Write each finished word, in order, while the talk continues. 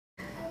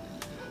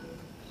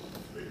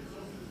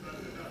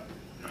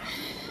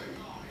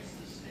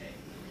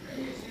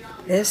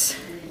This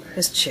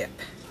is Chip.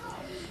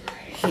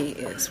 He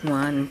is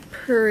one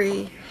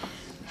purry,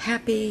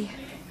 happy,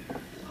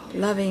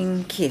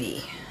 loving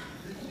kitty.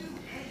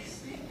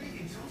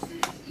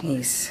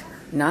 He's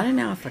not an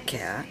alpha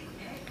cat.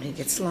 He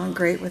gets along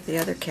great with the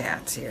other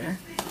cats here.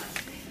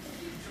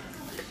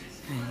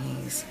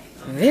 And he's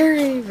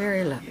very,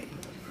 very loving.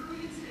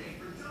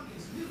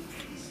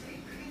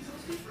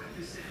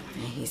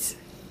 And he's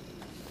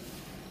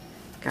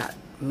got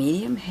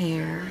medium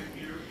hair.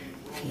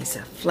 He's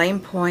a Flame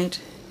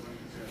Point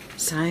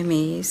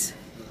Siamese.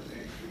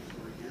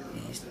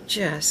 He's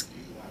just,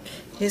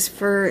 his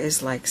fur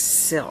is like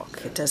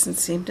silk. It doesn't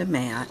seem to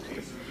mat.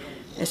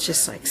 It's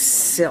just like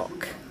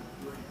silk.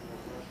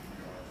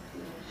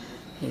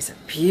 He's a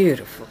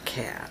beautiful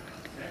cat.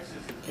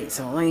 He's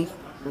only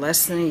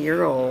less than a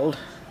year old.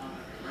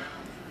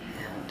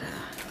 And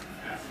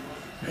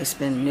he's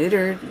been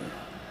neutered,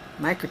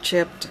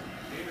 microchipped,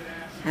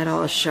 had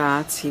all his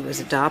shots. He was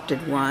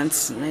adopted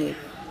once, and they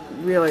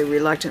really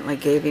reluctantly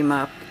gave him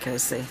up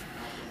because the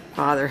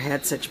father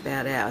had such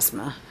bad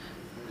asthma.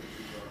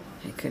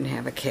 He couldn't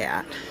have a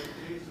cat.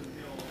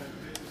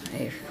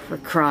 They were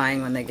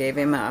crying when they gave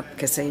him up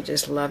because they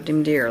just loved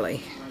him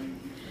dearly.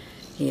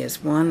 He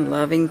is one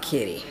loving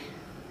kitty.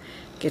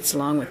 Gets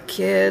along with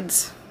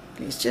kids.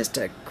 He's just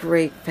a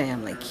great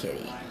family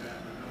kitty.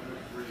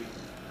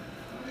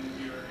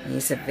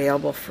 He's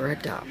available for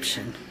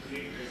adoption.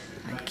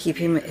 I'd keep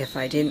him if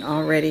I didn't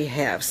already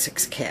have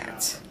 6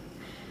 cats.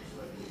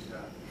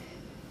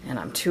 And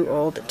I'm too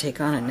old to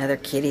take on another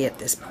kitty at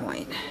this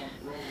point.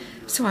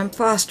 So I'm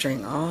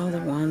fostering all the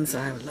ones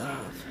I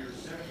love.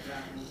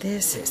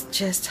 This is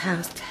just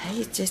how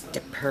he's just a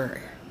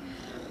purr.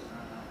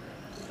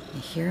 You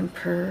hear him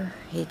purr?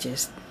 He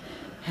just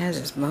has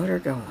his motor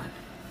going.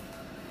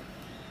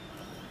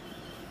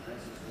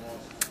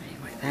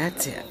 Anyway,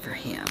 that's it for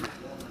him.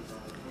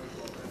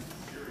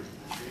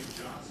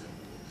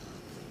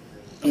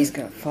 He's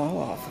going to fall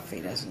off if he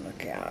doesn't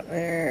look out.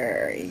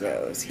 There he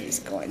goes. He's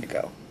going to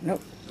go.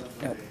 Nope.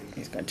 Nope.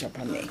 He's going to jump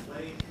on me.